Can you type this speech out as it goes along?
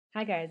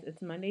Hi guys,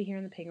 it's Monday here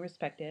in the Pagan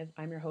Perspective.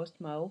 I'm your host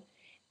Mo,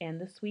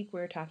 and this week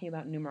we're talking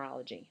about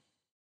numerology.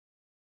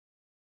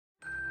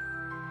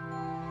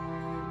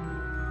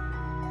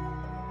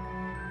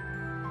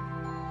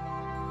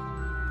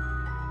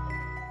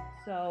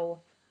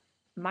 So,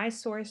 my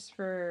source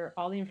for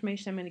all the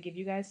information I'm going to give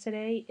you guys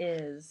today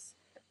is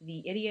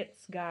The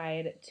Idiot's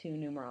Guide to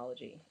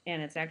Numerology,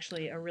 and it's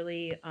actually a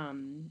really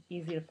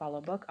easy to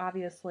follow book,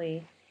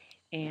 obviously,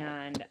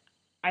 and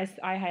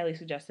I highly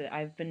suggest it.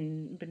 I've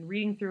been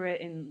reading through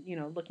it and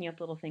looking up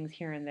little things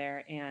here and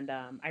there, and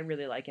I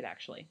really like it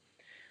actually.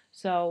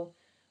 So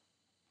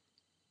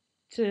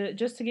to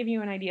give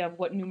you an idea of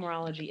what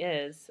numerology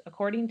is,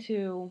 according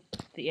to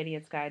the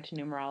Idiot's Guide to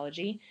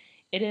Numerology,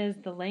 it is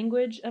the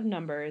language of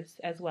numbers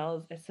as well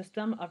as a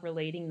system of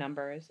relating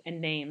numbers and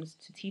names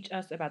to teach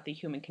us about the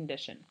human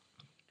condition.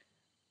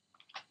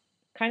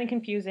 Kind of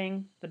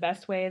confusing. The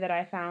best way that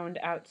I found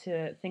out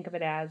to think of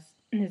it as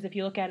is if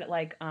you look at it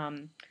like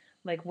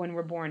when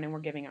we're born and we're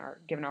given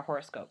our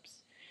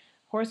horoscopes.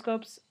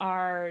 Horoscopes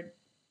are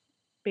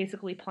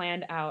basically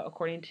planned out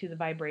according to the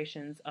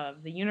vibrations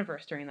of the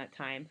universe during that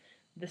time.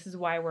 This is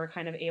why we're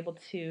kind of able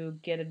to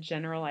get a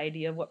general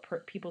idea of what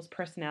people's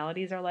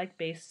personalities are like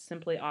based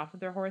simply off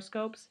of their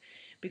horoscopes.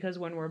 Because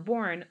when we're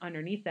born,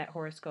 underneath that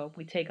horoscope,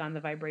 we take on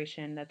the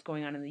vibration that's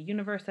going on in the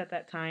universe at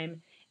that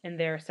time, and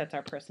there sets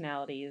our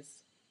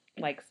personalities,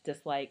 likes,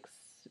 dislikes,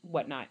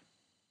 whatnot.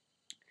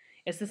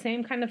 It's the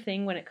same kind of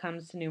thing when it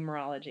comes to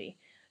numerology.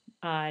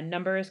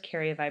 Numbers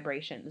carry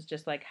vibrations,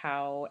 just like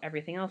how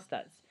everything else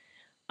does.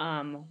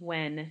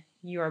 When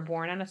you are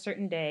born on a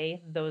certain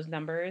day, those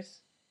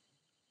numbers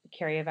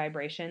carry a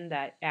vibration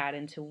that add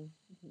into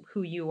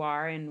who you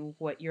are and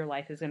what your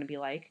life is going to be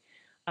like.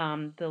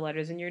 The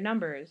letters in your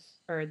numbers,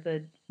 or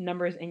the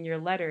numbers in your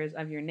letters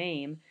of your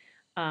name,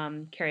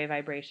 carry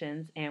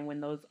vibrations, and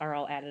when those are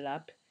all added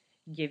up,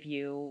 give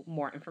you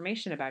more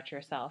information about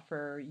yourself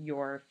or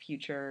your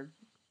future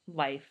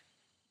life,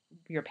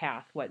 your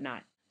path,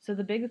 whatnot. So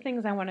the big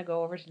things I want to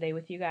go over today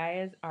with you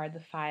guys are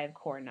the 5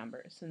 core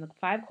numbers. And the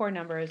 5 core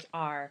numbers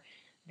are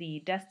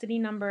the destiny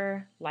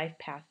number, life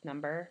path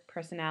number,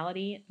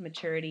 personality,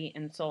 maturity,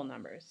 and soul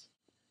numbers.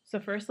 So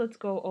first let's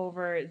go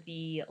over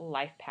the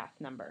life path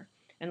number.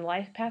 And the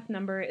life path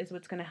number is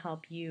what's going to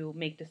help you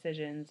make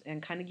decisions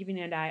and kind of give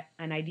you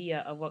an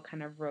idea of what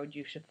kind of road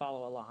you should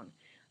follow along.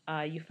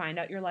 You find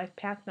out your life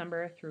path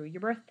number through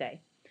your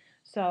birthday.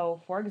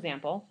 So for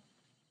example,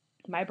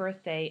 my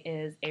birthday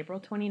is April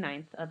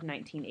 29th of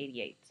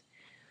 1988.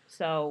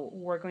 So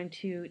we're going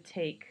to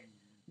take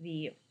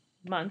the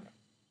month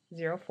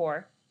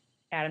 04,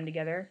 add them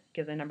together,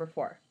 give the number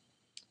 4.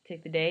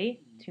 Take the day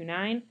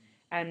 29,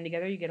 add them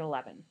together, you get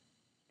 11.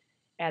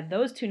 Add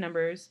those two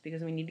numbers,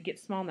 because we need to get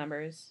small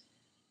numbers,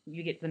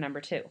 you get the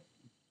number 2.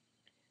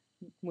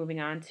 Moving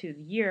on to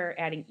the year,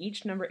 adding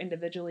each number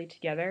individually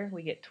together,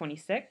 we get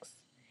 26.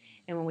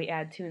 And when we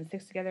add 2 and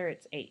 6 together,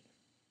 it's 8.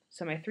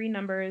 So my 3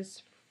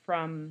 numbers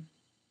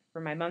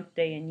for my month,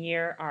 day, and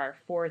year are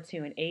 4,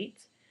 2, and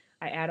 8.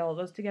 I add all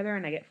those together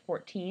and I get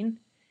 14.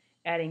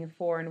 Adding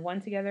 4 and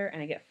 1 together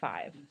and I get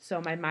 5.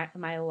 So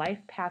my life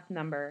path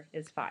number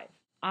is 5.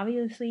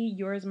 Obviously,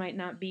 yours might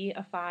not be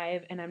a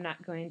 5, and I'm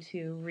not going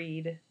to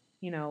read,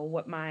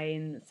 what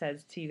mine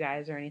says to you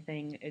guys or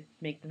anything. It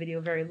make the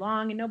video very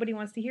long, and nobody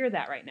wants to hear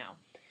that right now.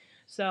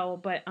 So,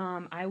 but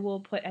I will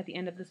put at the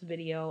end of this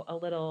video a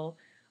little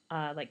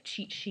like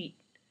cheat sheet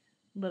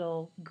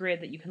little grid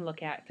that you can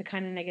look at to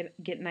kind of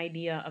get an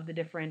idea of the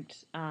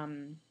different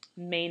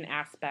main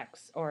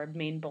aspects or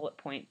main bullet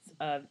points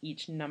of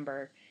each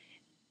number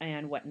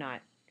and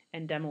whatnot.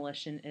 And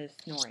Demolition is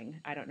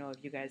snoring. I don't know if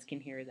you guys can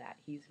hear that.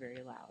 He's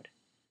very loud.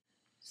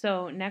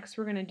 So next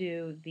we're going to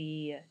do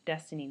the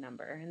destiny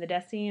number. And the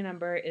destiny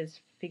number is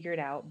figured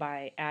out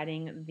by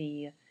adding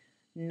the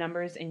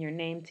numbers in your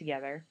name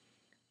together.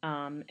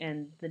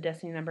 And the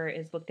destiny number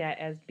is looked at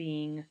as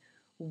being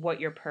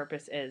what your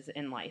purpose is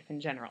in life in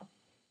general.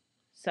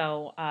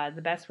 So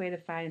the best way to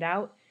find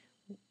out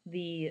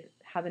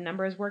how the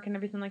numbers work and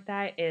everything like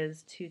that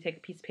is to take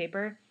a piece of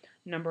paper,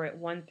 number it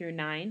 1 through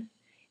 9,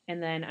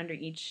 and then under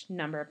each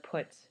number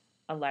put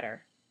a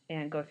letter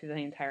and go through the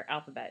entire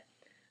alphabet.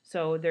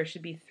 So there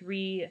should be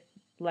 3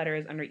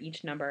 letters under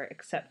each number,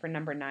 except for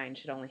number 9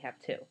 should only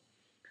have 2.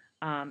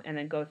 And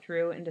then go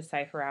through and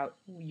decipher out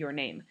your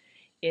name.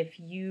 If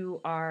you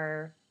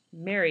are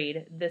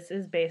married, this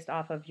is based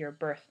off of your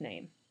birth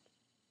name.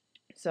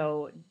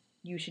 So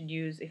you should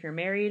use, if you're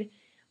married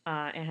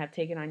and have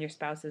taken on your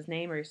spouse's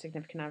name or your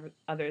significant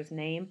other's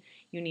name,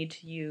 you need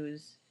to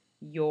use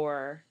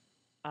your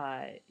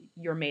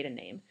maiden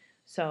name.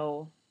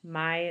 So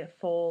my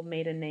full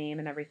maiden name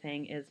and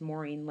everything is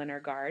Maureen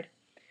Linnergard.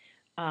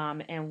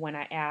 And when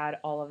I add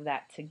all of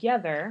that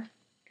together,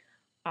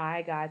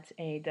 I got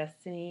a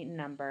destiny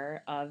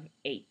number of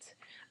 8.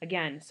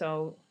 Again,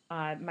 so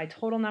my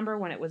total number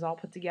when it was all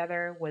put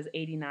together was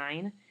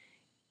 89.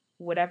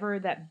 Whatever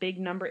that big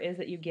number is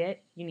that you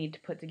get, you need to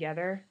put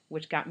together,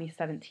 which got me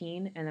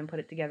 17, and then put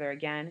it together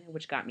again,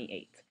 which got me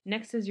 8.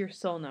 Next is your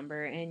soul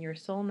number, and your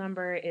soul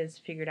number is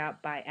figured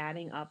out by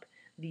adding up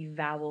the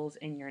vowels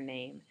in your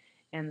name.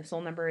 And the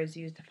soul number is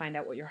used to find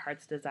out what your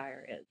heart's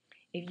desire is.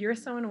 If you're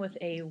someone with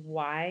a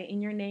Y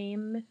in your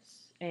name,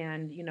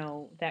 and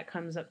that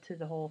comes up to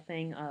the whole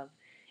thing of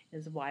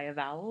is Y a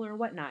vowel or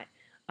whatnot,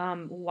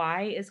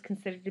 Y is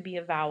considered to be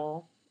a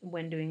vowel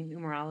when doing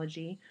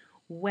numerology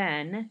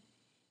when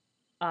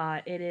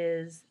it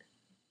is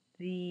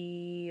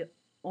the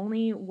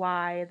only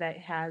Y that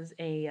has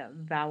a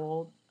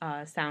vowel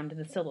sound in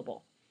the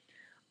syllable.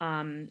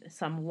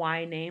 Some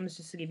Y names,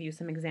 just to give you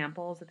some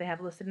examples that they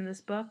have listed in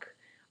this book,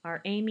 are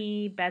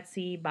Amy,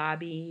 Betsy,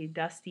 Bobby,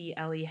 Dusty,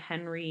 Ellie,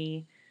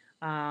 Henry,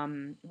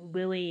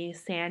 Lily,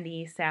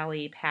 Sandy,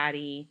 Sally,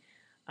 Patty,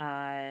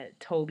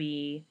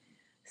 Toby,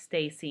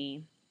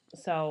 Stacy.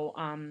 So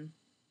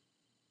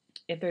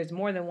if there's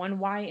more than one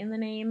Y in the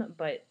name,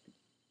 but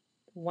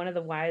one of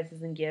the Y's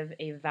doesn't give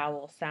a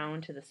vowel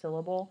sound to the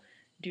syllable,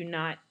 do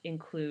not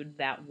include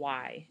that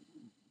Y,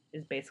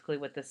 is basically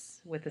what this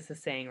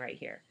is saying right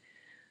here.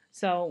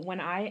 So when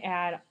I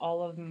add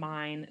all of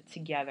mine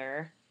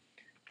together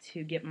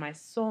to get my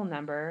soul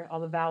number, all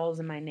the vowels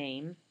in my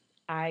name,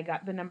 I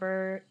got the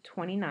number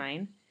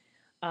 29.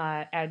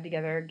 Added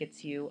together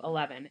gets you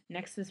 11.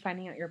 Next is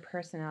finding out your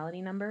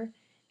personality number.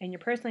 And your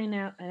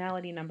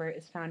personality number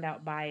is found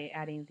out by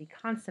adding the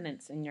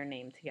consonants in your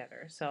name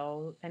together.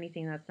 So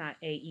anything that's not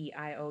A, E,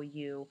 I, O,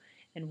 U,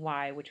 and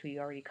Y, which we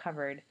already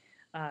covered,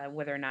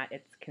 whether or not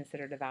it's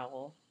considered a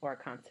vowel or a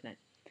consonant.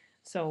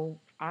 So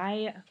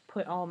I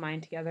put all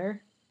mine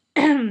together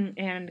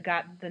and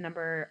got the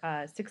number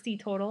 60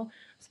 total,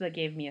 so that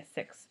gave me a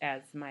 6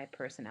 as my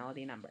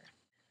personality number.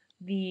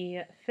 The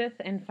fifth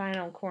and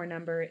final core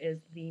number is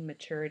the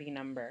maturity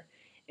number,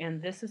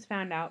 and this is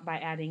found out by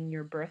adding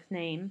your birth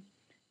name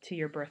to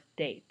your birth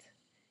date,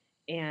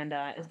 and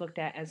is looked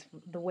at as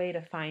the way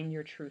to find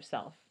your true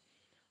self.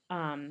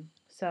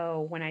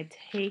 So when I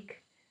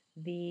take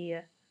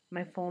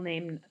my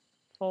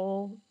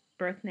full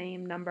birth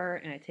name number,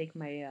 and I take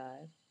my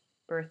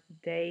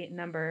birthday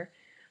number,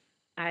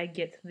 I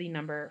get the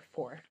number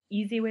 4.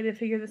 Easy way to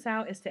figure this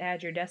out is to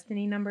add your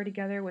destiny number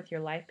together with your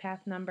life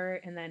path number,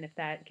 and then if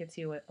that gets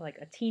you like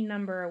a teen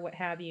number or what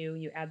have you,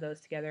 you add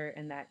those together,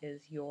 and that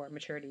is your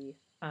maturity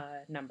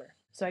number.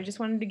 So I just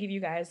wanted to give you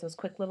guys those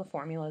quick little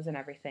formulas and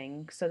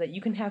everything so that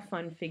you can have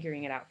fun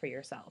figuring it out for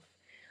yourself.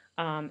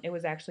 It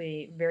was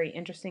actually very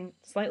interesting,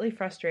 slightly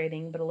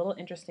frustrating, but a little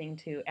interesting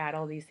to add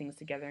all these things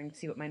together and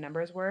see what my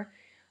numbers were.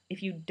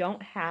 If you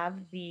don't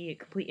have the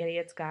Complete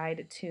Idiot's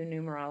Guide to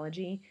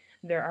Numerology,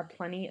 there are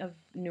plenty of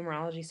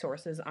numerology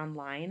sources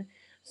online.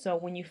 So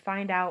when you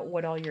find out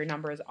what all your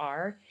numbers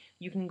are,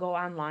 you can go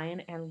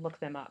online and look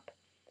them up.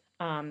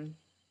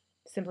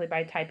 Simply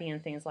by typing in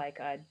things like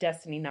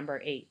destiny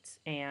number 8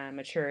 and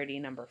maturity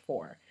number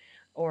 4,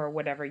 or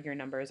whatever your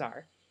numbers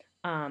are.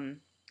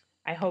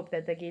 I hope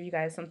that gave you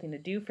guys something to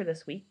do for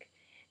this week,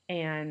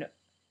 and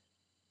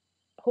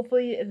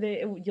hopefully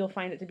you'll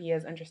find it to be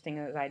as interesting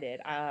as I did.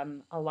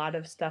 A lot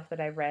of stuff that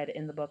I read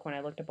in the book when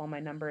I looked up all my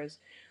numbers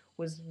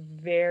was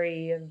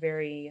very,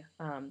 very,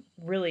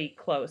 really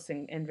close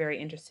and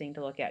very interesting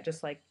to look at,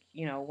 just like,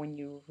 when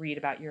you read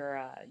about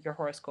your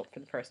horoscope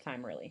for the first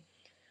time, really.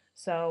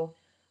 So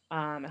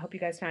I hope you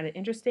guys found it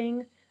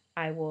interesting.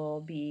 I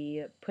will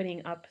be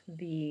putting up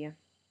the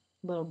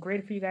little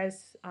grid for you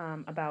guys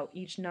about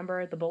each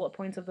number, the bullet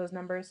points of those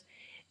numbers.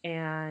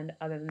 And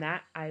other than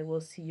that, I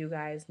will see you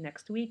guys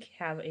next week.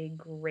 Have a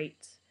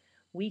great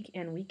week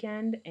and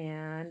weekend,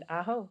 and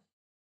aho.